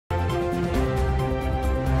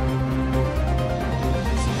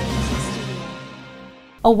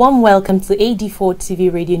A warm welcome to AD4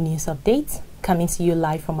 TV Radio News Update, coming to you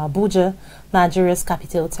live from Abuja, Nigeria's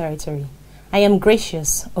capital territory. I am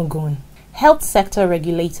Gracious Ogun. Health sector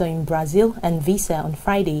regulator in Brazil and Visa on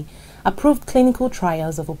Friday approved clinical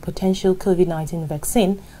trials of a potential COVID-19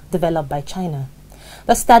 vaccine developed by China.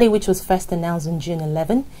 The study, which was first announced on June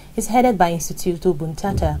 11, is headed by Instituto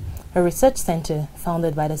Butantan, a research center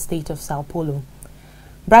founded by the state of Sao Paulo.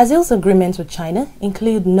 Brazil's agreements with China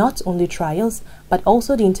include not only trials, but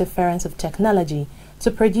also the interference of technology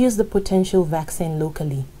to produce the potential vaccine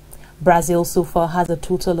locally. Brazil so far has a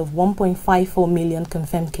total of 1.54 million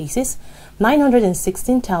confirmed cases,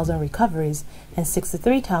 916,000 recoveries, and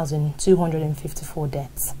 63,254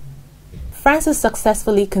 deaths. France has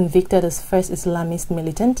successfully convicted its first Islamist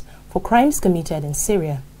militant for crimes committed in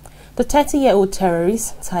Syria. The 30-year-old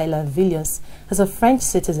terrorist Tyler Villiers is a French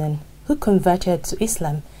citizen who converted to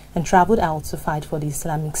Islam and traveled out to fight for the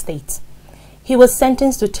Islamic State. He was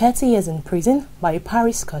sentenced to 30 years in prison by a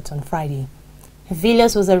Paris court on Friday.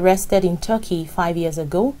 Villiers was arrested in Turkey 5 years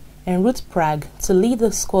ago en route to Prague to lead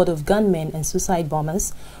the squad of gunmen and suicide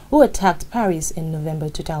bombers who attacked Paris in November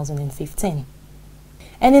 2015.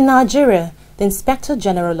 And in Nigeria, the Inspector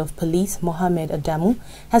General of Police, Mohammed Adamu,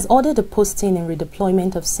 has ordered the posting and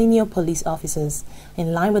redeployment of senior police officers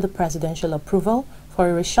in line with the presidential approval for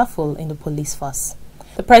a reshuffle in the police force.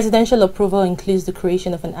 The presidential approval includes the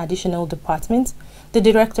creation of an additional department, the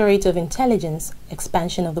Directorate of Intelligence,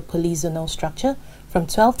 expansion of the police zonal structure from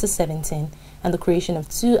 12 to 17, and the creation of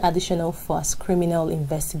 2 additional force criminal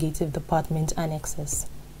investigative department annexes.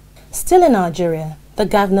 Still in Nigeria, the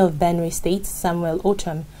governor of Benue State, Samuel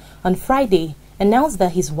Ortom, on Friday announced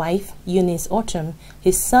that his wife, Eunice Ortom,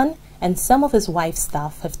 his son, and some of his wife's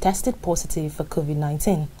staff have tested positive for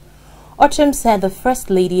COVID-19. Ortom said the First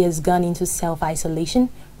Lady has gone into self-isolation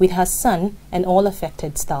with her son and all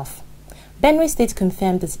affected staff. Benue State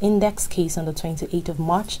confirmed its index case on the 28th of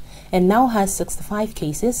March and now has 65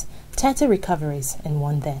 cases, 30 recoveries, and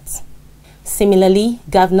 1 death. Similarly,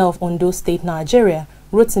 Governor of Ondo State, Nigeria,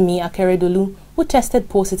 Rotimi Akeredolu, who tested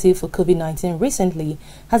positive for COVID-19 recently,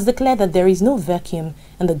 has declared that there is no vacuum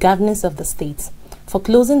in the governance of the state,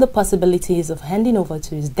 foreclosing the possibilities of handing over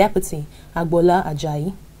to his deputy, Agbola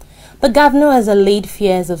Ajayi. The governor has allayed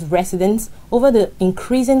fears of residents over the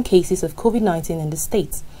increasing cases of COVID-19 in the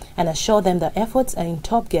state and assured them that efforts are in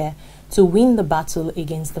top gear to win the battle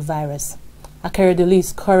against the virus. Akeredolu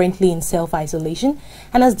is currently in self-isolation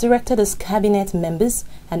and has directed his cabinet members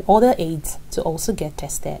and other aides to also get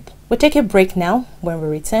tested. We'll take a break now. When we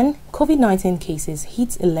return, COVID-19 cases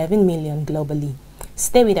hit 11 million globally.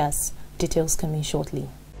 Stay with us. Details coming shortly.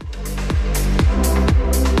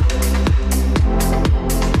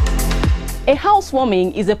 A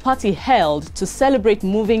housewarming is a party held to celebrate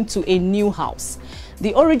moving to a new house.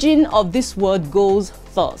 The origin of this word goes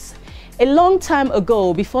thus. A long time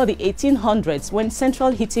ago, before the 1800s, when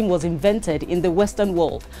central heating was invented in the Western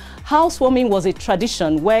world, housewarming was a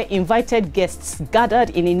tradition where invited guests gathered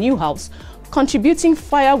in a new house, contributing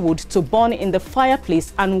firewood to burn in the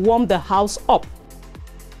fireplace and warm the house up.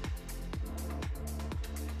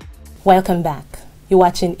 Welcome back. You're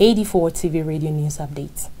watching AD4 TV Radio News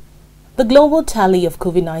Update. The global tally of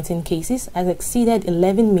COVID-19 cases has exceeded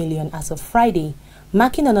 11 million as of Friday,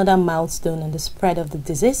 marking another milestone in the spread of the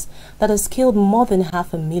disease that has killed more than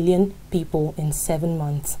 500,000 people in 7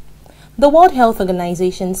 months. The World Health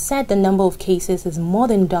Organization said the number of cases is more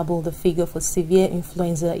than double the figure for severe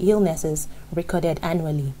influenza illnesses recorded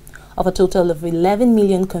annually. Of a total of 11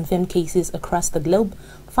 million confirmed cases across the globe,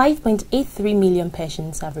 5.83 million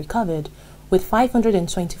patients have recovered, with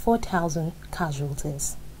 524,000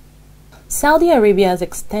 casualties. Saudi Arabia has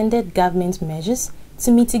extended government measures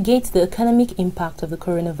to mitigate the economic impact of the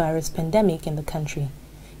coronavirus pandemic in the country.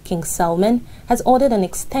 King Salman has ordered an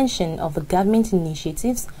extension of the government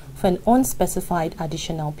initiatives for an unspecified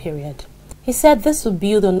additional period. He said this would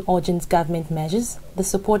build on urgent government measures that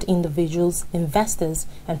support individuals, investors,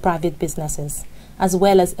 and private businesses, as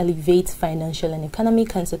well as alleviate financial and economic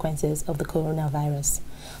consequences of the coronavirus.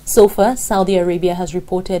 So far, Saudi Arabia has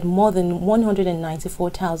reported more than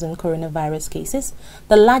 194,000 coronavirus cases,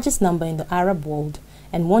 the largest number in the Arab world,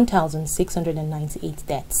 and 1,698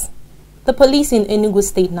 deaths. The police in Enugu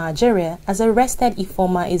State, Nigeria, has arrested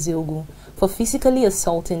Ifeoma Ezeogu for physically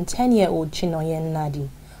assaulting 10-year-old Chinoyen Nadi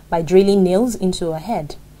by drilling nails into her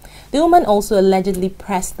head. The woman also allegedly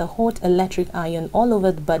pressed the hot electric iron all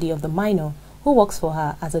over the body of the minor, who works for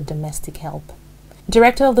her as a domestic help.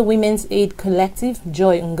 Director of the Women's Aid Collective,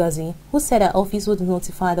 Joy Ngozi, who said her office was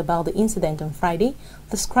notified about the incident on Friday,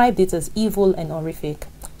 described it as evil and horrific.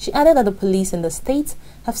 She added that the police in the state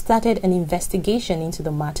have started an investigation into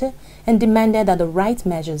the matter and demanded that the right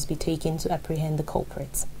measures be taken to apprehend the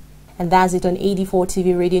culprits. And that's it on AD4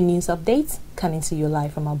 TV Radio News Updates, coming to you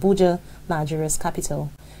live from Abuja, Nigeria's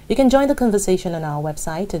capital. You can join the conversation on our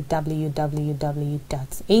website at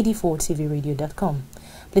www.ad4tvradio.com.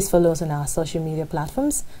 Please follow us on our social media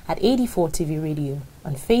platforms at AD4 TV Radio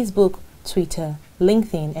on Facebook, Twitter,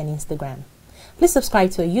 LinkedIn, and Instagram. Please subscribe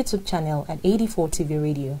to our YouTube channel at AD4 TV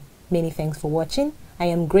Radio. Many thanks for watching. I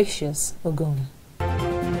am Gracious Ogun.